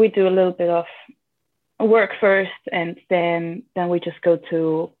maybe we do a little bit of work first, and then we just go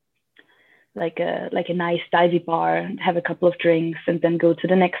to like a nice divey bar and have a couple of drinks, and then go to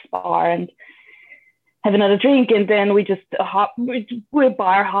the next bar, and have another drink, and then we just we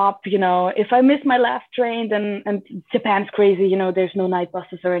bar hop, you know. If I miss my last train, then, and Japan's crazy, you know, there's no night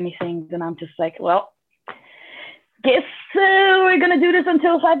buses or anything, then I'm just like, well, guess we're gonna do this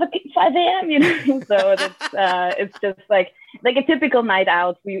until 5 a.m., you know. So that's it's just like a typical night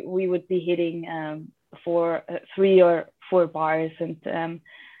out. We would be hitting 3 or 4 bars, and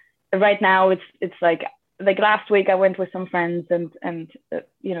right now it's like last week I went with some friends, and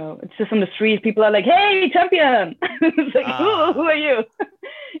you know, it's just on the street, people are like, hey, champion. It's like, who are you?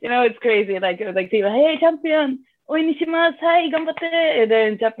 You know, it's crazy. Like people, hey, champion, oinishimasu, hi, ganbatte. And then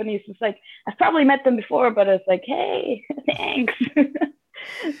in Japanese, it's like, I've probably met them before, but it's like, hey, thanks.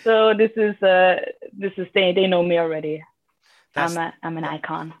 So this is they know me already. I'm an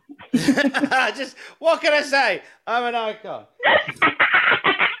icon. Just, what can I say? I'm an icon.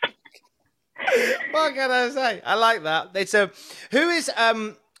 What can I say? I like that. It's who is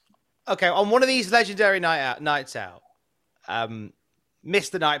okay, on one of these legendary nights out,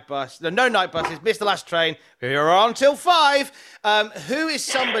 missed the night bus. No night buses. Missed the last train. You're on till 5. Who is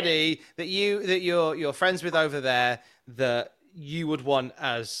somebody that you're friends with over there that you would want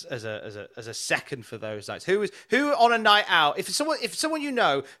as a second for those nights? Who on a night out? If someone you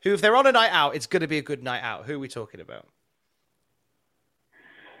know who, if they're on a night out, it's going to be a good night out. Who are we talking about?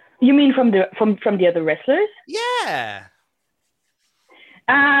 You mean from the other wrestlers? Yeah.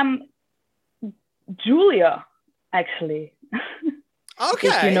 Julia, actually. Okay.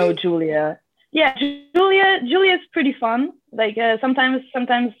 If you know Julia. Yeah, Julia's pretty fun. Like sometimes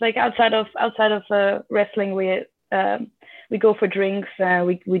like outside of wrestling, we go for drinks.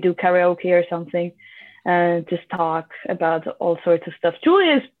 We do karaoke or something. Just talk about all sorts of stuff.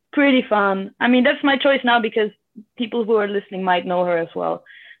 Julia is pretty fun. I mean, that's my choice now because people who are listening might know her as well.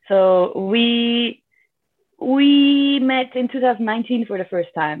 So we met in 2019 for the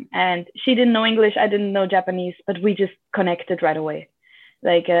first time, and she didn't know English, I didn't know Japanese, but we just connected right away.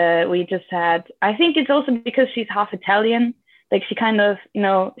 Like we just had, I think it's also because she's half Italian. Like she kind of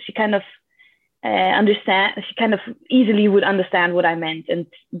easily would understand what I meant, and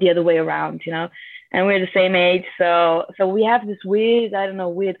the other way around, you know. And we're the same age, so we have this weird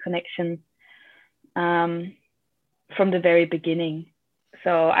connection from the very beginning.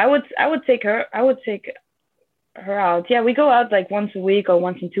 So I would take her out. Yeah, we go out like once a week or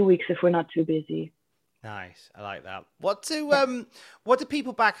once in 2 weeks if we're not too busy. Nice, I like that. What do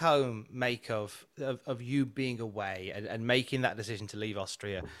people back home make of you being away and making that decision to leave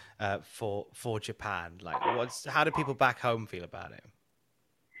Austria for Japan? Like, how do people back home feel about it?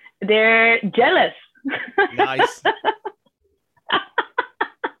 They're jealous. Nice.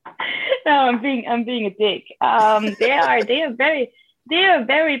 No, I'm being a dick. They are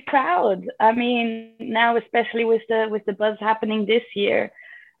very proud. I mean, now especially with the buzz happening this year,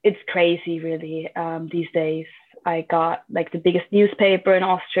 it's crazy, really. These days, I got like the biggest newspaper in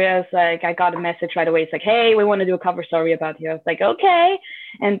Austria. It's like I got a message right away. It's like, hey, we want to do a cover story about you. I was like, okay.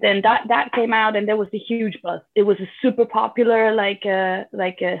 And then that came out, and there was a huge buzz. It was a super popular like a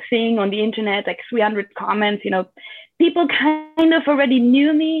thing on the internet, like 300 comments. You know, people kind of already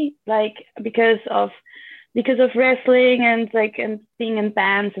knew me, like because of wrestling and being in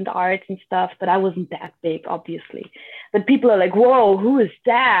bands and arts and stuff, but I wasn't that big, obviously. But people are like, whoa, who is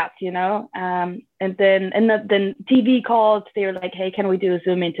that? You know? And then TV called, they were like, hey, can we do a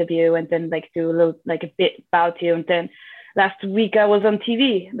Zoom interview? And then like do a little, like a bit about you. And then last week I was on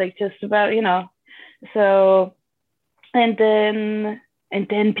TV, like just about, you know, so, and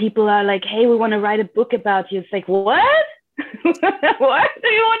then people are like, hey, we want to write a book about you. It's like, what? What do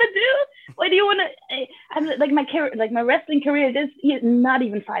you want to do? What do you want to? I'm like my wrestling career. This is not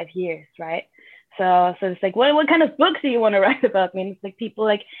even 5 years, right? So it's like, what kind of books do you want to write about me? And it's like people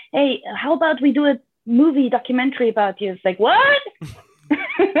like, hey, how about we do a movie documentary about you? It's like, what?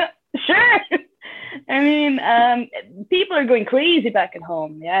 Sure. I mean, people are going crazy back at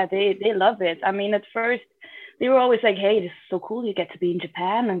home. Yeah, they love it. I mean, at first they were always like, hey, this is so cool. You get to be in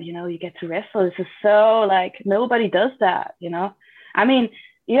Japan and, you know, you get to wrestle. This is so like, nobody does that, you know? I mean,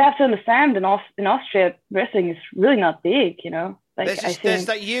 you have to understand in Austria, wrestling is really not big, you know? Like there's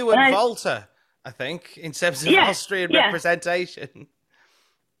that you and Walter, I think, in terms of Austrian representation.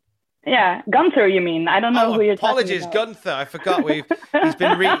 Yeah, Gunther, you mean? I don't know who you're talking about. Apologies, Gunther. I forgot.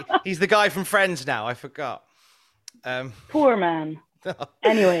 He's the guy from Friends now. I forgot. Poor man.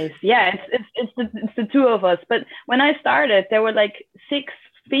 Anyways, yeah, it's the two of us. But when I started, there were like 6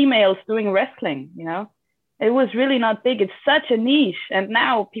 females doing wrestling, you know? It was really not big. It's such a niche. And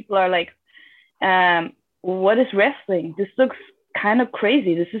now people are like, what is wrestling? This looks kind of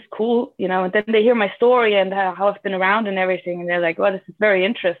crazy. This is cool, you know? And then they hear my story and how I've been around and everything. And they're like, well, this is very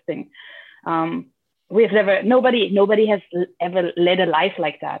interesting. nobody has ever led a life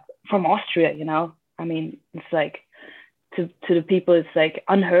like that from Austria, you know. I mean, it's like to the people, it's like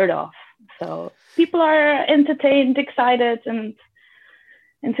unheard of. So people are entertained, excited, and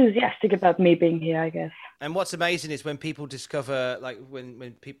enthusiastic about me being here, I guess. And what's amazing is when people discover, like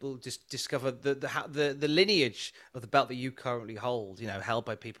when people just discover the lineage of the belt that you currently hold, you know, held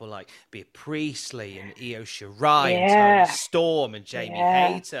by people like Bea Priestley and Io Shirai and Toni Storm and Jamie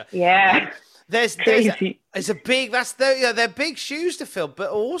Hayter. Yeah. There's a big, they're big shoes to fill, but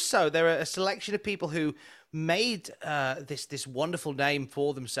also there are a selection of people who made this wonderful name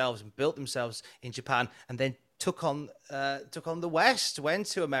for themselves and built themselves in Japan, and then took on the West, went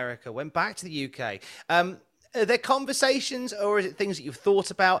to America, went back to the UK. Are there conversations, or is it things that you've thought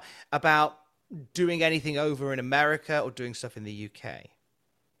about doing anything over in America or doing stuff in the UK?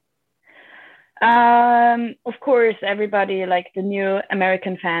 Of course, everybody, like the new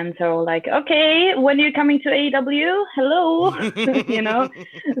American fans are all like, okay, when are you coming to AEW? Hello, you know?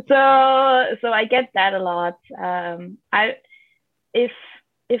 So I get that a lot. If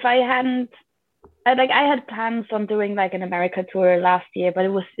I hadn't, I had plans on doing like an America tour last year, but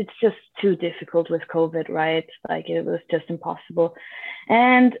it's just too difficult with COVID, right? Like it was just impossible.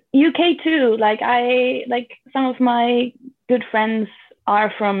 And UK too, like some of my good friends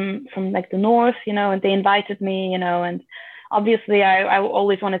are from like the north, you know, and they invited me, you know, and obviously I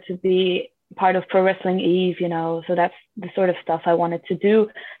always wanted to be part of Pro Wrestling Eve, you know, so that's the sort of stuff I wanted to do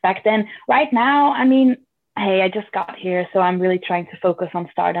back then. Right now, I mean, hey, I just got here, so I'm really trying to focus on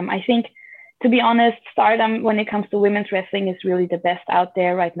Stardom. I think, to be honest, Stardom, when it comes to women's wrestling, is really the best out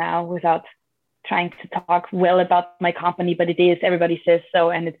there right now, without trying to talk well about my company, but it is, everybody says so,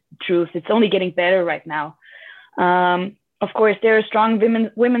 and it's the truth. It's only getting better right now. Of course, there are strong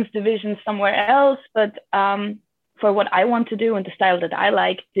women's divisions somewhere else, but for what I want to do and the style that I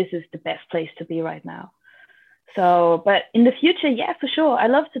like, this is the best place to be right now. So, but in the future, yeah, for sure. I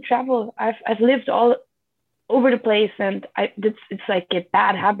love to travel. I've lived all over the place, and it's like a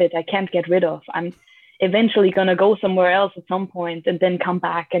bad habit I can't get rid of. I'm eventually gonna go somewhere else at some point, and then come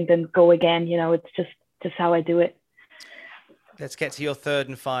back and then go again. You know, it's just how I do it. Let's get to your third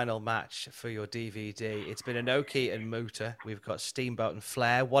and final match for your DVD. It's been Inoki and Muta. We've got Steamboat and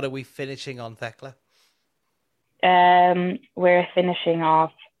Flair. What are we finishing on, Thekla? We're finishing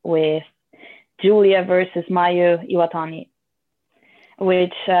off with Giulia versus Mayu Iwatani,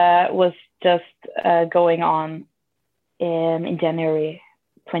 which was just going on in January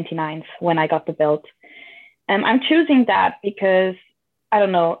 29th when I got the belt. I'm choosing that because, I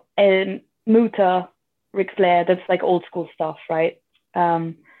don't know, Muta, Ric Flair, that's like old school stuff, right?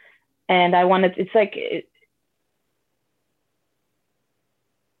 And I wanted, it's like,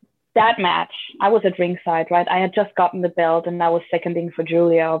 that match, I was at ringside, right? I had just gotten the belt and I was seconding for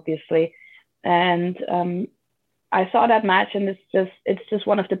Giulia, obviously. And I saw that match, and it's just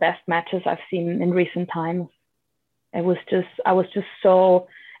one of the best matches I've seen in recent times. I was just so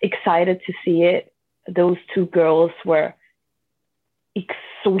excited to see it. Those two girls were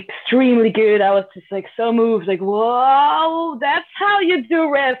so extremely good. I was just like so moved, like, whoa, that's how you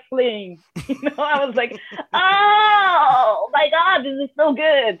do wrestling. You know, I was like, oh my God, this is so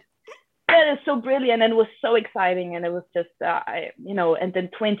good. That is so brilliant, and it was so exciting, and it was just, you know, and then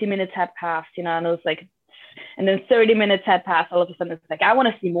 20 minutes had passed, you know, and it was like, and then 30 minutes had passed. All of a sudden, it's like, I want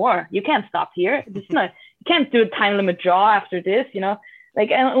to see more. You can't stop here. It's not, you can't do a time limit draw after this, you know, like,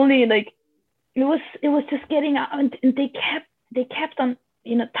 and only like, it was just getting out, and they kept on,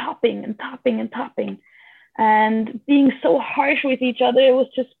 you know, topping and being so harsh with each other. It was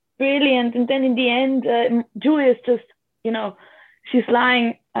just brilliant. And then in the end, Giulia's just, you know, she's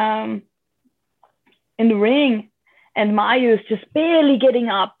lying in the ring, and Mayu is just barely getting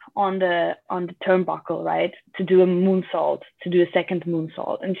up on the turnbuckle, right, to do a moonsault, to do a second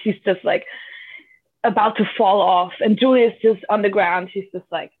moonsault, and she's just like about to fall off, and Giulia's just on the ground. She's just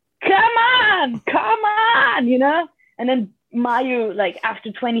like, come on, you know. And then Mayu, like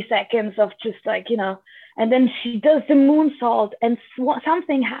after 20 seconds of just like, you know, and then she does the moonsault, and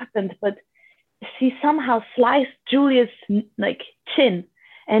something happened, but she somehow sliced Giulia's like chin,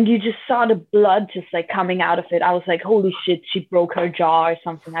 and you just saw the blood just like coming out of it. I was like, holy shit, she broke her jaw or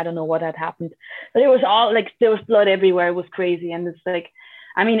something. I don't know what had happened, but it was all like, there was blood everywhere. It was crazy. And it's like,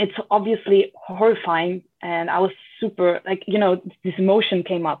 I mean, it's obviously horrifying, and I was super, like, you know, this emotion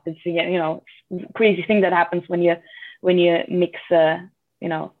came up. It's, you know, crazy thing that happens when you mix, you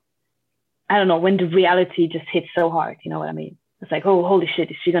know, I don't know, when the reality just hits so hard, you know what I mean? It's like, oh, holy shit,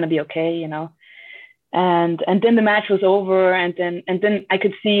 is she going to be okay, you know? And then the match was over, and then I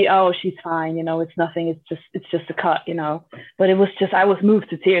could see, oh, she's fine, it's nothing, it's just a cut, but it was just, I was moved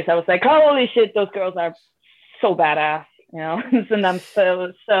to tears. I was like, holy shit, those girls are so badass, and I'm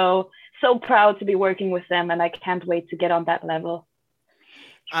so proud to be working with them, and I can't wait to get on that level.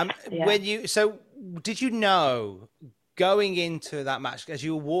 Did you know going into that match, as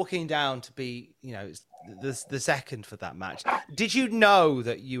you were walking down to be, the second for that match, did you know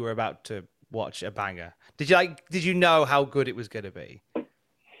that you were about to watch a banger? Did you know how good it was going to be?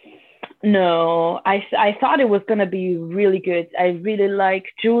 No, I thought it was going to be really good. I really like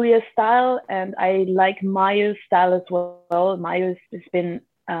Julia's style, and I like Maya's style as well. Maya's has been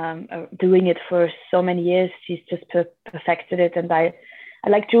doing it for so many years. She's just perfected it, and I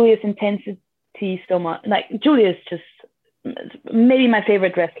like Julia's intensity so much. Like, Julia's just maybe my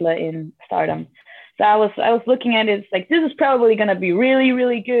favorite wrestler in Stardom. So I was looking at it, it's like, this is probably going to be really,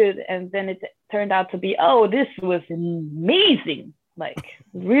 really good. And then it turned out to be, oh, this was amazing. Like,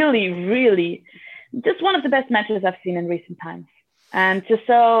 really, really, just one of the best matches I've seen in recent times. And just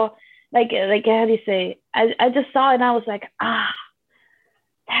so, like how do you say, I just saw it and I was like, that's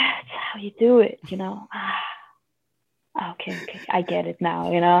how you do it, Okay, I get it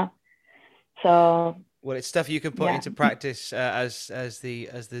now, So... Well, it's stuff you can put into practice as the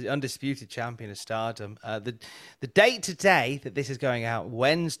undisputed champion of Stardom. The date today that this is going out,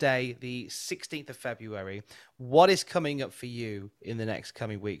 Wednesday, the 16th of February. What is coming up for you in the next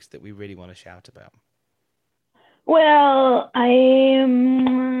coming weeks that we really want to shout about? Well, I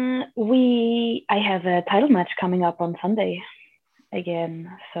have a title match coming up on Sunday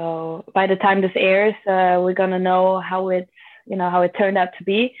again. So by the time this airs, we're gonna know how it turned out to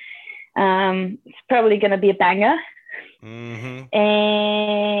be. It's probably going to be a banger. Mm-hmm.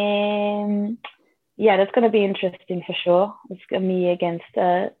 And yeah, that's going to be interesting for sure. It's going to be against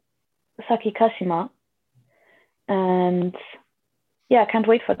Saki Kashima. And yeah, I can't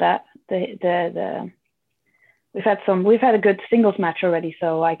wait for that. We've had a good singles match already,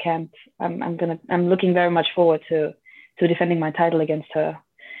 so I'm looking very much forward to defending my title against her.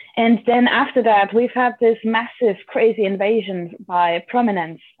 And then after that, we've had this massive, crazy invasion by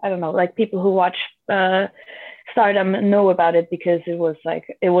prominence. I don't know, like, people who watch Stardom know about it because it was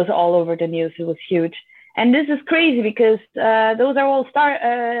all over the news. It was huge. And this is crazy because those are all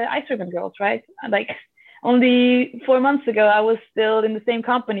Ice Ribbon girls, right? Like, only 4 months ago, I was still in the same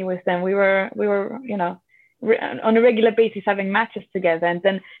company with them. We were on a regular basis having matches together. And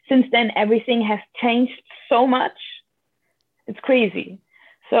then since then, everything has changed so much. It's crazy.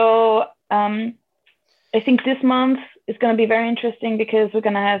 So I think this month is going to be very interesting because we're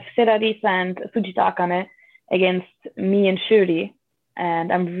going to have Serarisa and Fujita Akane against me and Shuri. And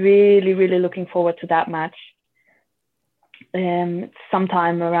I'm really, really looking forward to that match.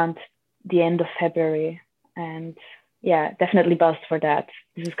 Sometime around the end of February. And yeah, definitely buzzed for that.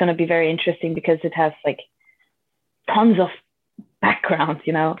 This is going to be very interesting because it has like tons of background,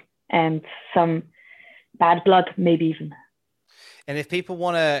 and some bad blood, maybe even. And if people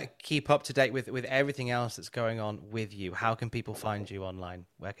want to keep up to date with everything else that's going on with you, how can people find you online?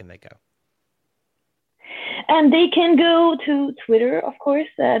 Where can they go? And they can go to Twitter, of course.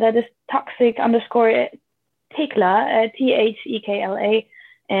 That is toxic_Tekla, THEKLA.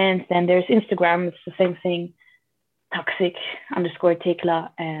 And then there's Instagram. It's the same thing,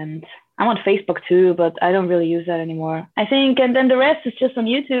 toxic_Tekla. And I'm on Facebook too, but I don't really use that anymore, I think. And then the rest is just on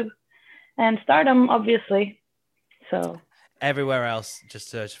YouTube and Stardom, obviously. So... everywhere else,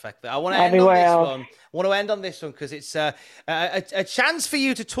 just search Factor. I want to end on this one. I want to end on this one because it's a chance for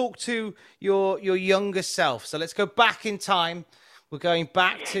you to talk to your younger self. So let's go back in time. We're going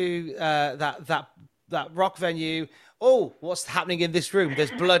back to that rock venue. Oh, what's happening in this room? There's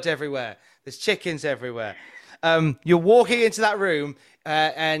blood everywhere. There's chickens everywhere. You're walking into that room,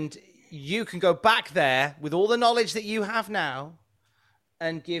 and you can go back there with all the knowledge that you have now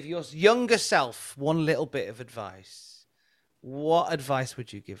and give your younger self one little bit of advice. What advice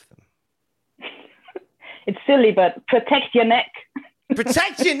would you give them? It's silly, but protect your neck.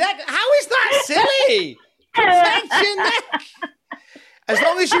 Protect your neck? How is that silly? Protect your neck. As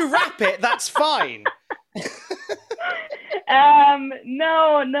long as you wrap it, that's fine.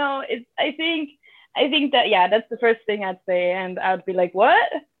 No. I think that, yeah, that's the first thing I'd say. And I'd be like,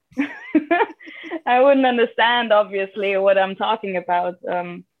 what? I wouldn't understand, obviously, what I'm talking about.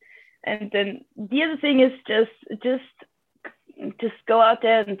 And then the other thing is just go out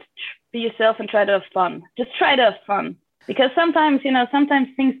there and be yourself and try to have fun. Just try to have fun, because sometimes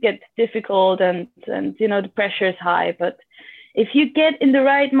things get difficult and the pressure is high. But if you get in the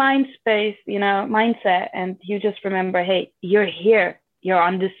right mindset, and you just remember, hey, you're here, you're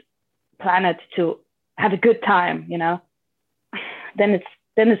on this planet to have a good time, then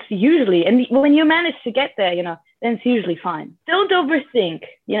it's usually, and when you manage to get there, then it's usually fine. Don't overthink,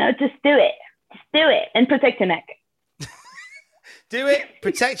 just do it and protect your neck. Do it,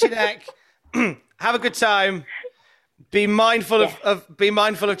 protect your neck, have a good time, be mindful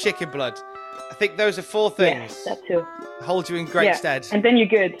of chicken blood. I think those are 4 things. Yes, that too. Hold you in great stead. And then you're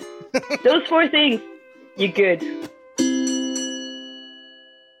good. Those 4 things, you're good.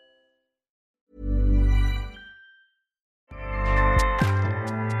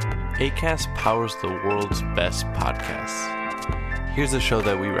 Acast powers the world's best podcasts. Here's a show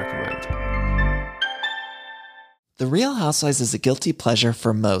that we recommend. The Real Housewives is a guilty pleasure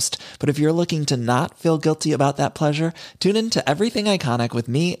for most, but if you're looking to not feel guilty about that pleasure, tune in to Everything Iconic with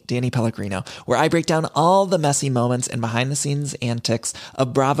me, Danny Pellegrino, where I break down all the messy moments and behind-the-scenes antics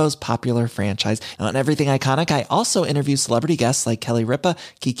of Bravo's popular franchise. And on Everything Iconic, I also interview celebrity guests like Kelly Ripa,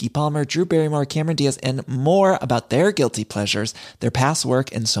 Keke Palmer, Drew Barrymore, Cameron Diaz, and more about their guilty pleasures, their past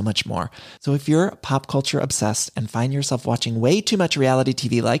work, and so much more. So if you're pop culture obsessed and find yourself watching way too much reality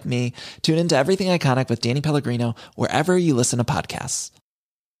TV like me, tune into Everything Iconic with Danny Pellegrino, wherever you listen to podcasts.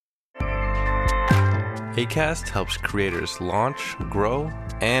 Acast helps creators launch, grow,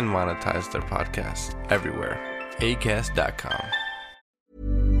 and monetize their podcasts everywhere. Acast.com.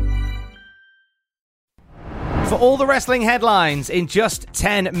 For all the wrestling headlines in just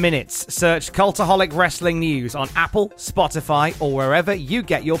 10 minutes, search Cultaholic Wrestling News on Apple, Spotify, or wherever you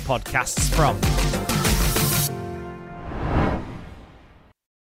get your podcasts from.